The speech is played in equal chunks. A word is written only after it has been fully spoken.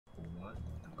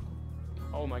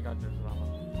Oh my god, there's lava.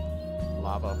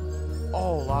 Lava.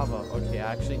 Oh, lava. Okay,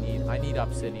 I need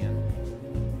obsidian.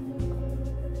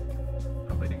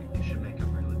 Probably you should make a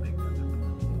really big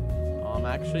one.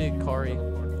 Actually, Corey,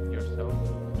 Teleport yourself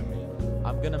to me.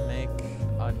 I'm gonna make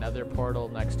a nether portal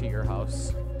next to your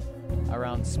house.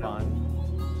 Around spawn.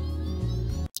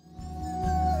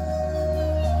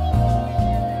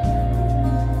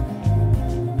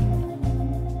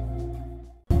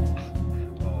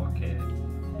 Oh, okay.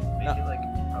 Make it like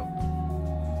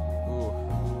Ooh.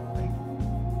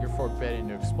 You're forbidden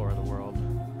to explore the world.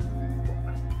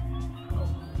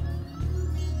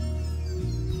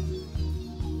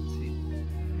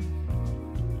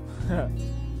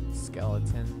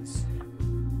 Skeletons.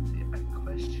 See, I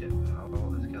question how a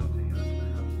skeleton is in the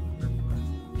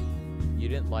house. You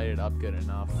didn't light it up good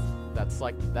enough. That's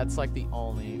like the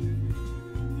only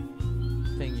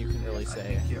thing you can really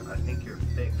say. I think your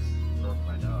fix broke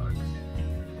my dogs.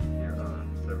 Your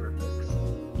server fix.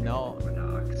 No. Broke my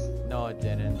dogs. No, it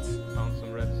didn't. Found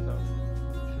some redstone.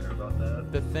 Sure about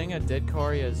that? The thing it did,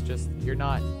 Corey, is just you're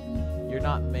not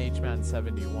Mageman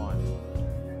 71.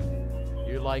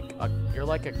 You're like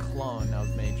a clone of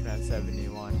Mageman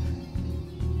 71.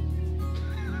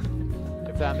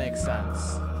 If that makes sense.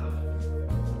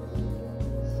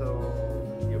 So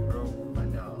you broke my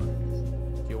dogs.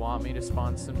 Do you want me to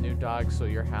spawn some new dogs so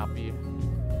you're happy?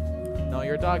 No,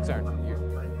 your dogs aren't. Your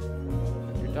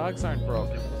dogs aren't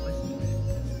broken.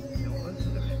 Don't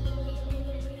listen to me.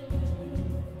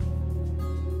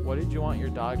 What did you want your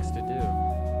dogs to do?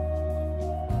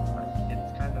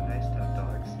 It's kind of nice to have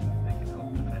dogs. They can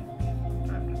help defend me from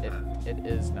time to time. It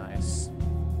is nice.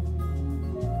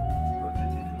 What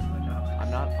did you do with my dogs?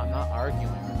 I'm not arguing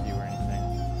with you or anything.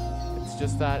 It's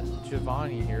just that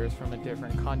Gevanni here is from a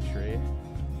different country,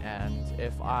 and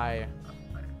if I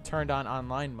turned on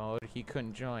online mode, he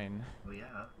couldn't join. Well,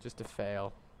 yeah. Just a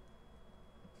fail.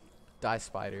 Die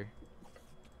spider.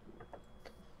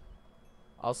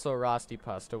 Also, Rusty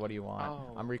Pasta, what do you want?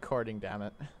 Oh. I'm recording, damn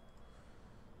it.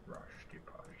 Rusty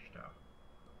pasta.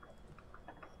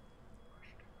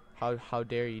 How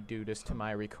dare you do this to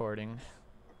my recording?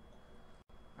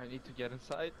 I need to get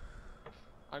inside.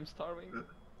 I'm starving.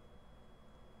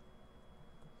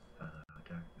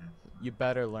 Darkness. You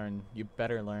better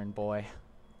learn, boy.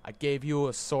 I gave you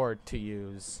a sword to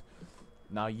use.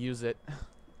 Now use it.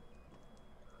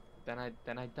 Then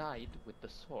I died with the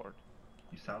sword.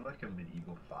 You sound like a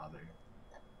medieval father.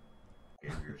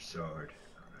 Give your sword.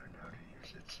 I learned how to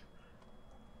use it.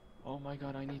 Oh my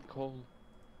god, I need coal.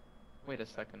 Wait a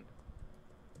second.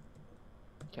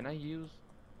 Can I use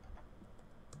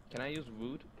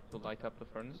wood to light up the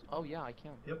furnace? Oh yeah, I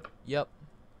can. Yep. Yep.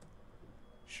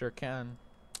 Sure can.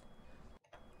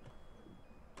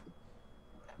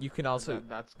 You can also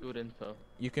That's good info.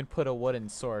 you can put a wooden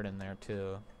sword in there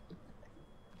too. You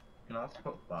can also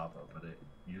put lava, but it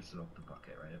uses up the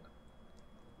bucket, right? I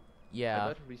Yeah,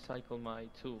 better recycle my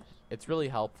tools. it's really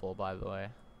helpful, by the way.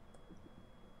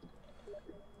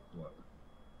 What?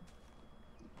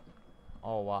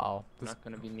 Oh wow. I'm not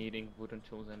gonna be needing wooden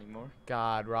tools anymore.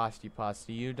 God, Rusty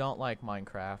Pasta, you don't like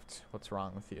Minecraft. What's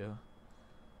wrong with you?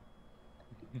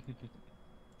 I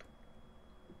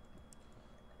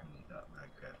need that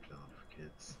Minecraft film for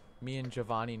kids. Me and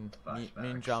Giovanni are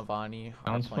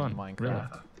Sounds playing fun, Minecraft. really.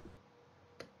 Yeah.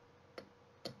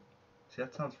 See,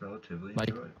 that sounds relatively Like-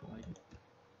 enjoyable.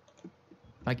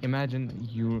 Like imagine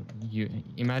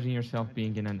imagine yourself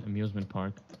being in an amusement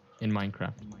park in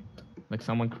Minecraft. Like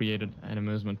someone created an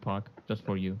amusement park just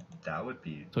for you, That would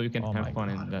be so you can Oh my have fun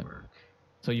a in lot that. of work.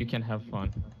 So you can have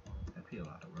fun. That'd be a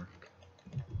lot of work.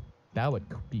 That would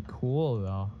be cool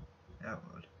though. That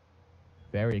would.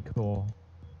 Very cool.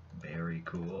 Very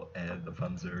cool, and the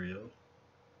fun's are real.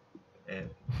 And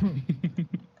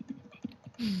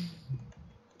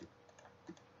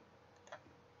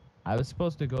I was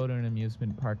supposed to go to an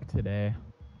amusement park today,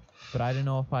 but I didn't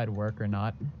know if I'd work or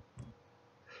not.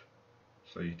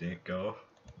 so you didn't go?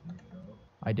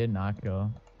 I did not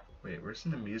go. Wait, where's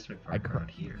an amusement park around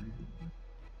here?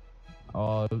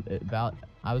 Oh,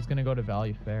 I was gonna go to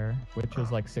Valley Fair, which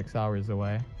was like 6 hours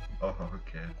away. Oh,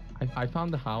 okay. I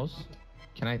found the house.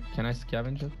 Can I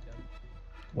scavenge it?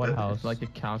 What house? It's like a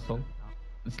castle.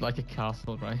 It's like a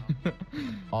castle, right?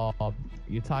 Oh,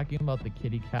 you talking about the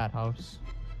kitty cat house?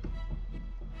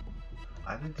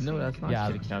 I haven't No, seen that's it. not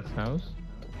Yeah. Kitty Cat's house.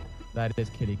 That is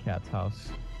kitty cat's house.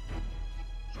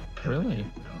 Really?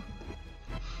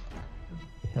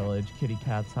 Pillage kitty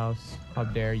cat's house. How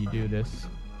dare you do this?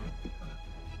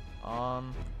 Oh,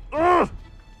 I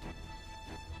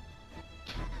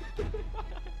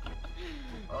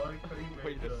couldn't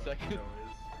Wait make a the second. noise.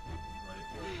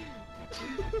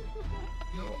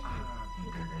 No, I'm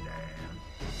gonna dance.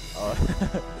 Oh.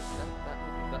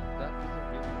 That was a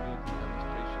really good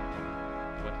demonstration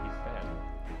of what he said.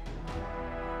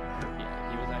 Yeah,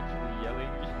 he was actually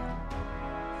yelling.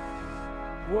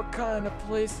 What kind of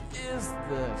place is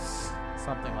this?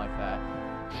 Something like that.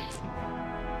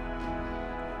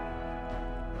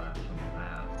 Laugh so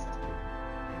fast.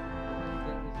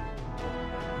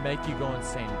 Make you go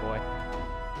insane, boy.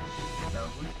 Now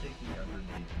who's taking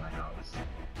underneath my house?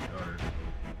 Or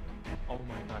Oh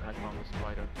my god, I found a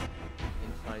spider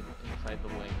inside the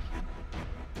lake.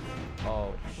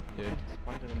 Oh, dude.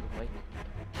 Spider in the lake.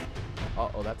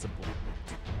 Oh, that's a blue.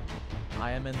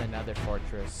 I am in the Nether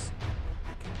fortress.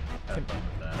 have fun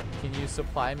with that. Can you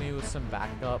supply me with some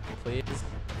backup, please? See,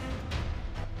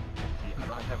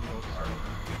 I have no sword.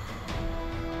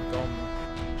 I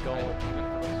Go. don't even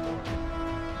have a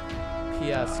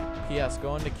sword. P.S.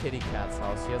 Go into Kitty Cat's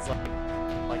house. He has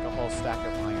like a whole stack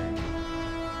of iron.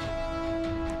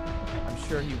 I'm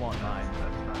sure he won't mind.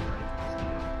 That's not right.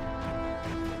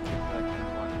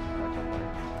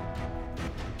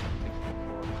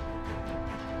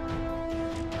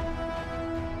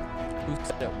 Who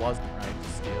said it wasn't right to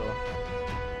steal?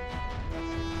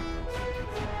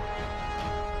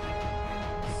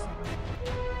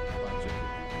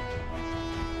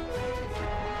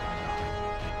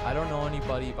 I don't know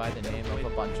anybody by the name of a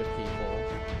bunch of people.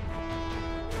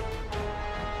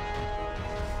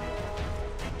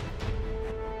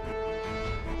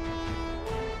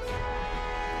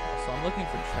 So I'm looking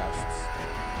for chests.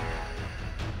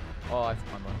 Oh, I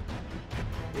found one.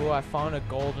 Ooh, I found a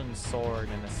golden sword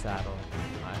and a saddle.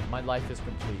 My life is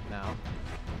complete now.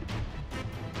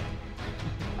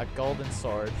 A golden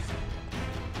sword.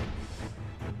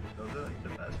 Those are like the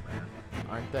best, man.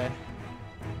 Aren't they?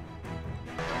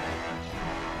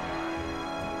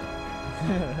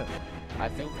 I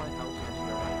think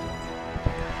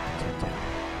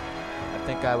I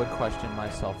think I would question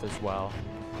myself as well.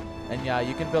 And yeah,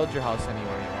 you can build your house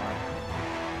anywhere you want.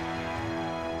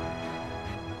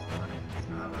 It's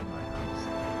not on my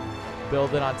house.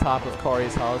 Build it on top of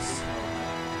Corey's house.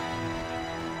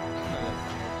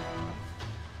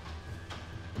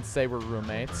 And say we're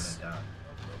roommates. Burn it down.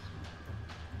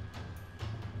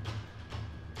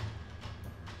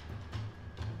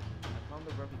 I found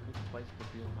a very good place to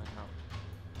build my house.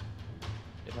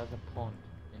 It has a pond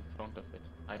in front of it.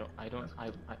 I don't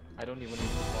even need to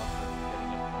walk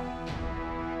getting a pond.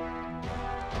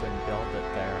 Then build it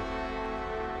there.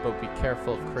 But be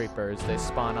careful of creepers. They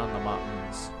spawn on the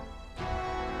mountains.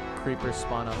 Creepers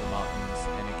spawn on the mountains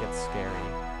and it gets scary.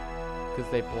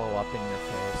 Because they blow up in your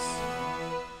face.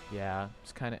 Yeah,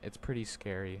 it's pretty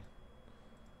scary.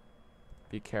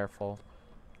 Be careful.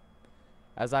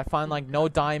 As I find like no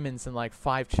diamonds in like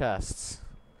 5 chests.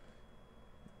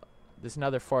 This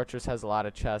Nether fortress has a lot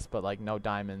of chests, but like no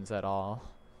diamonds at all.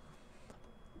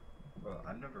 Well,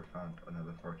 I've never found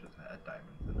another fortress that had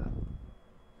diamonds in it.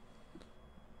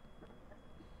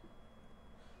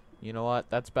 You know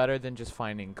what? That's better than just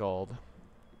finding gold.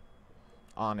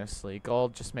 Honestly,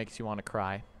 gold just makes you want to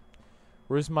cry.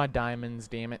 Where's my diamonds,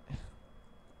 damn it?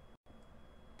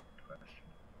 Question.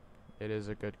 It is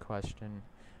a good question,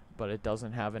 but it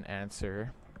doesn't have an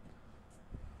answer.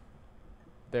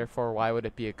 Therefore, why would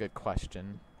it be a good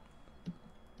question?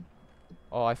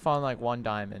 Oh, I found like 1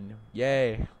 diamond.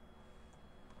 Yay.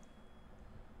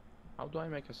 How do I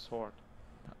make a sword?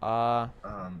 A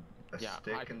Yeah,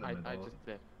 stick in the middle. I just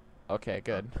did. Okay,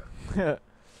 good. Okay.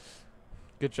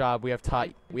 Good job. We have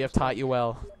taught you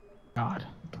well. God.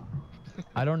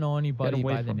 I don't know anybody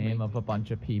away by the from name me. of a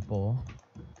bunch of people.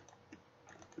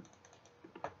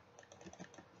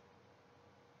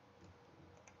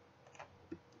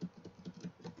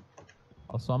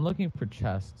 Also, I'm looking for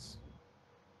chests.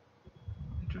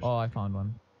 Interesting. Oh, I found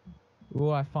one.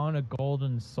 Ooh, I found a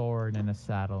golden sword and a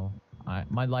saddle.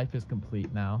 My life is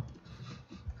complete now.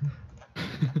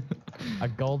 A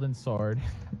golden sword.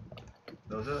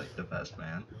 Those are like the best,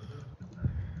 man.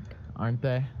 Aren't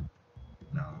they?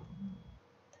 No.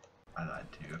 I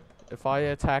lied to you. If I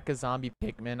attack a zombie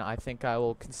pigman, I think I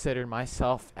will consider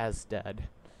myself as dead.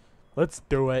 Let's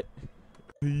do it.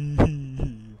 Get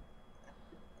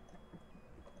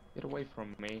away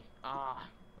from me. Ah.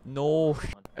 No,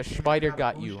 a spider Have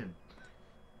got you. potion.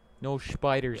 No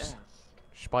spiders. Yes.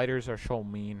 Spiders are so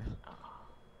mean. Ah.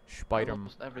 Spider. I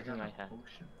lost everything I had.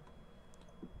 Potion.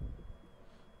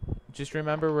 Just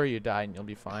remember where you died and you'll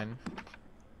be fine.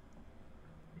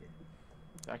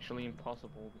 It's actually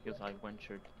impossible because I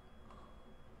ventured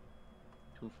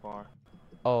too far.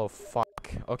 Oh,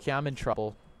 fuck. Okay, I'm in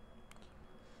trouble.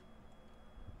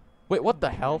 Wait, what the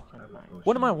hell? I have a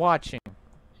What am I potion. watching?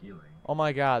 Healing. Oh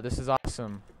my god, this is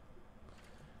awesome.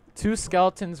 Two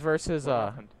skeletons versus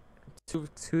What happened?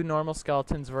 two normal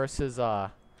skeletons versus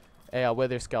a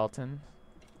wither skeleton.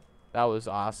 That was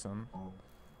awesome. Oh,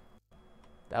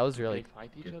 That was Did really they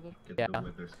fight each other? get Yeah. the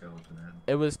wither skeleton in.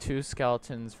 it was two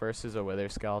skeletons versus a wither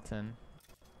skeleton.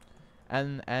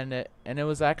 And it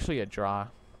was actually a draw.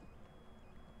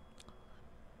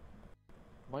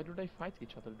 Why do they fight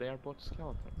each other? They are both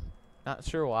skeletons. Not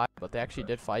sure why, but they actually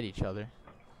did fight each other.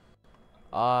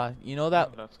 You know Oh,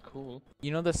 that's cool.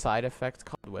 you know the side effect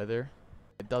called wither?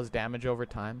 It does damage over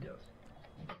time.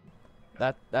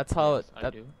 Yes. That's how Yes, I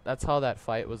do. that's how that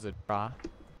fight was a draw.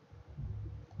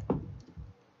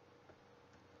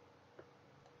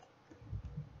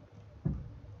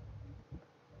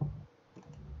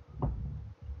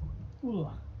 Ooh.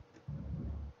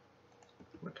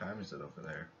 What time is it over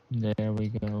there? There we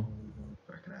go.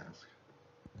 If I can ask.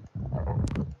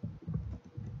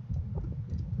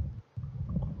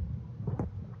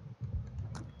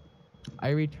 I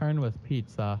returned with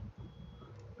pizza.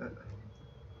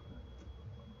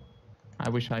 I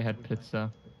wish I had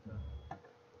pizza.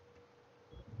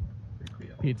 Think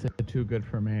we all Pizza do. too good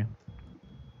for me.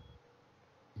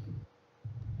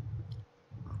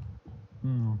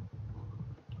 Mm.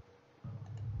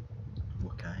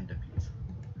 What kind of pizza?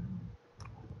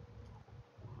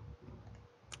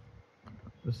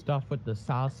 The stuff with the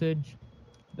sausage,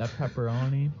 that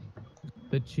pepperoni,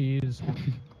 the cheese,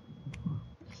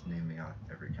 Just naming off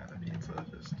every kind of pizza.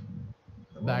 Just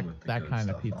the That- one with the that good kind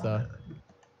of stuff pizza. on it.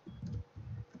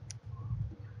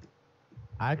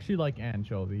 I actually like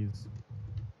anchovies.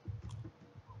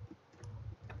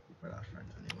 We're not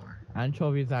friends anymore.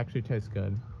 Anchovies actually taste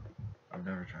good. I've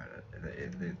never tried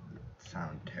it. They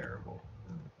sound terrible.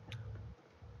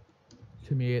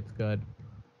 To me, it's good.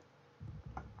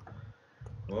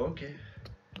 Well, okay.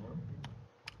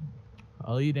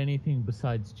 I'll eat anything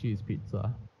besides cheese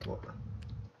pizza. Well,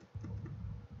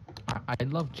 I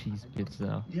love cheese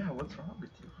pizza. yeah, what's wrong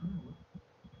with you?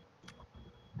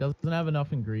 Doesn't have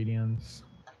enough ingredients.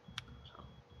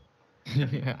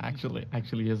 Yeah,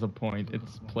 actually, is a point.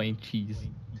 It's plain cheese,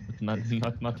 not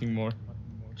nothing more.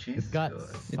 Cheese It's is got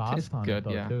good. sauce tastes on good, it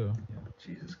though yeah. too.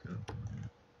 Cheese is good.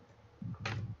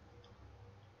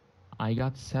 I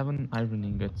got 7 iron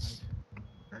ingots.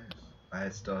 Nice. I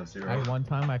still have 0.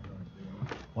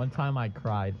 One time I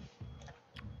cried.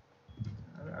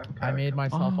 I'm I made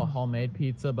myself a Oh. homemade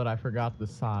pizza, but I forgot the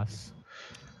sauce.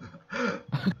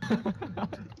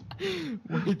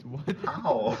 Wait, what?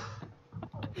 How?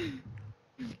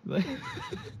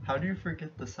 How do you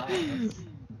forget the sauce?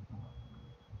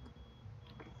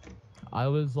 I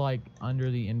was like under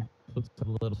the influence of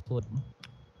a little slip.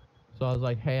 So I was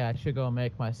like, hey, I should go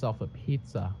make myself a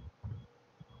pizza.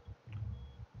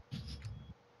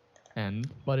 And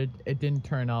But it didn't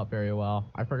turn out very well.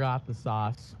 I forgot the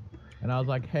sauce. And I was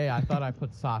like, hey, I thought I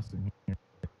put sauce in here.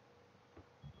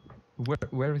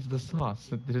 where is the sauce?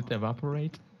 Did it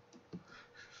evaporate?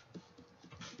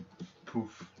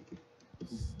 Poof.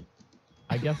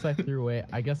 I guess I threw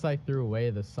away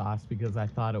the sauce because I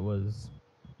thought it was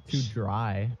too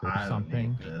dry or I don't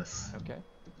something. need this. Okay,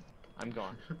 I'm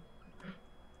gone.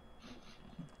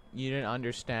 You didn't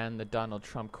understand the Donald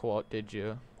Trump quote, did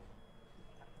you?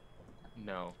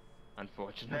 No,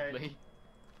 unfortunately.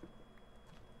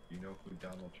 You know who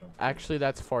Donald Trump is? Actually,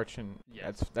 that's fortune.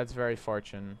 Yes. That's very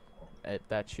fortune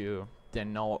that you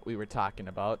didn't know what we were talking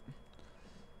about.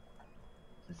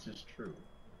 This is true.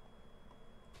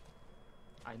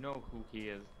 I know who he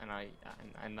is, and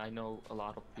I know a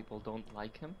lot of people don't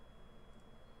like him.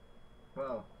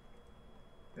 Well,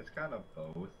 it's kind of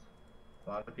both. A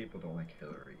lot of people don't like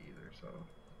Hillary either, so.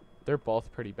 They're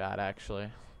both pretty bad, actually.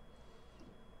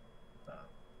 Uh,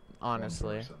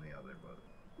 Honestly, One's worse than the other, but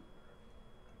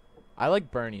I like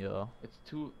Bernie though. It's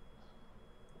too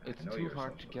I know too you're a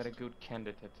hard to get a socialist. good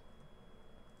candidate.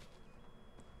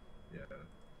 Yeah.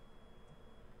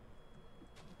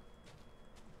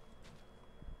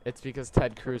 It's because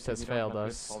Ted Cruz We has don't failed have good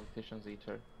us. politicians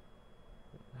either.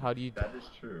 That is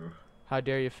true. How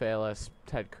dare you fail us,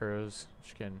 Ted Cruz?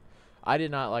 Just kidding. I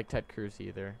did not like Ted Cruz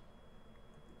either.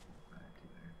 I ain't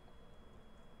either.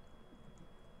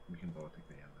 We can both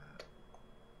agree on that.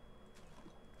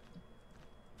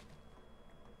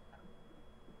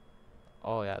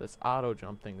 Oh yeah, this auto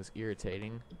jump thing is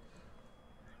irritating.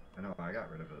 I know, I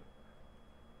got rid of it.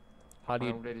 How do I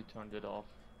you already turned it off.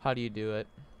 how do you do it?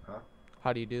 Huh?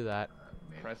 How do you do that?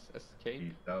 Maybe. Press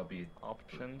escape, That'll be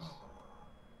options,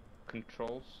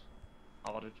 controls,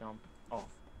 auto jump, off.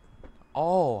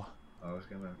 Oh, I was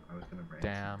gonna brainstorm.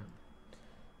 damn.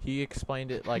 He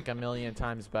explained it like a million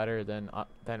times better than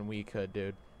we could,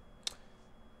 dude.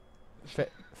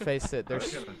 face it. I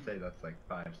was There's gonna say that's like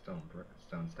 5 stone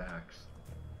stacks.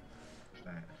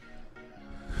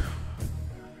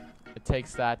 it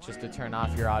takes that just to turn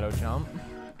off your auto jump.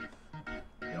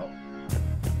 Yep.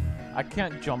 I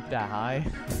can't jump that high.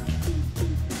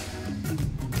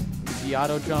 The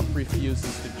auto jump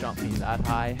refuses to jump me that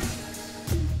high. That's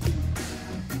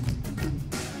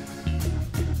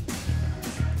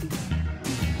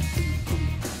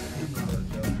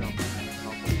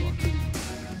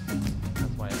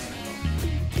why I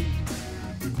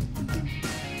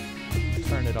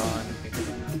Turn it on.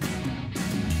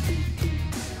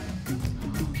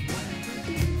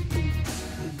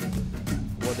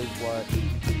 What is what?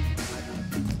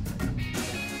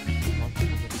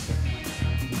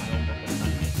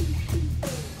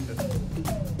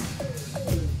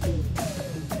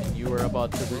 And you were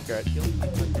about to regret.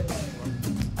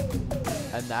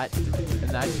 And that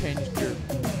changed your,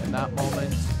 in that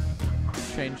moment,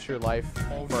 changed your life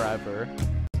forever.